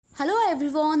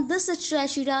everyone, this is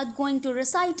Shashira going to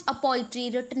recite a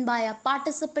poetry written by a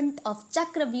participant of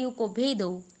Chakravyuh Ko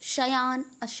Bhedo, Shayan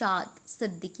Assad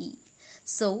Siddiqui.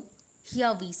 So,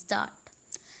 here we start.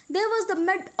 There was the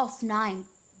mid of night,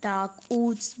 dark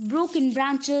woods, broken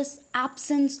branches,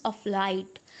 absence of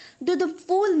light. Though the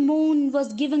full moon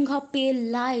was giving her pale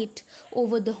light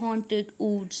over the haunted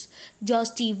woods,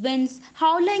 gusty winds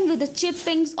howling with the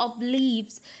chippings of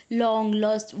leaves, long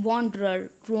lost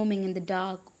wanderer roaming in the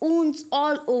dark, wounds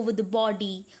all over the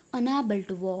body, unable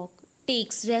to walk,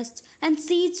 takes rest and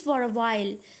sees for a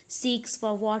while, seeks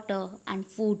for water and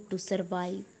food to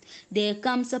survive. There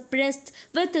comes a priest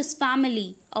with his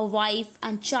family, a wife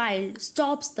and child,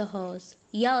 stops the hearse.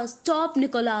 Yes, stop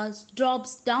Nicholas,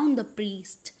 drops down the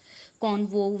priest.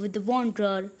 Convo with the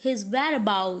wanderer, his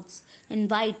whereabouts,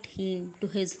 invite him to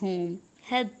his home.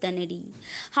 Help the needy.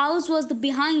 House was the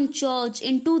behind church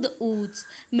into the woods.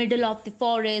 Middle of the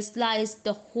forest lies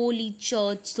the holy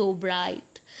church so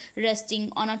bright,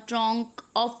 resting on a trunk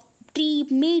of tree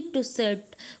made to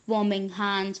sit, warming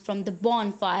hands from the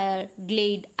bonfire,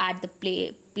 glade at the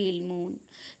pale moon.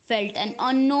 Felt an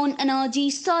unknown energy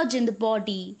surge in the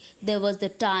body. There was the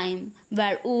time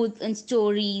where oaths and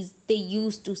stories they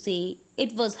used to say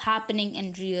it was happening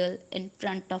in real in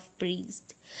front of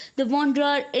priest. The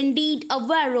wanderer, indeed a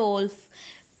werewolf,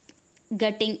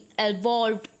 getting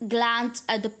involved, glanced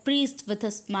at the priest with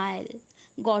a smile,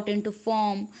 got into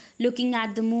form, looking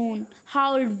at the moon,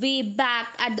 howled way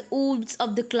back at the woods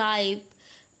of the cliff,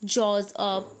 jaws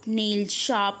up, nails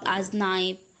sharp as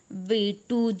knife, way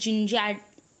too gigantic,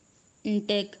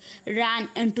 ran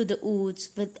into the woods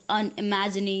with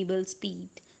unimaginable speed.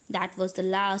 That was the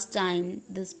last time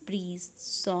this priest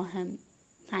saw him.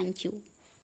 Thank you.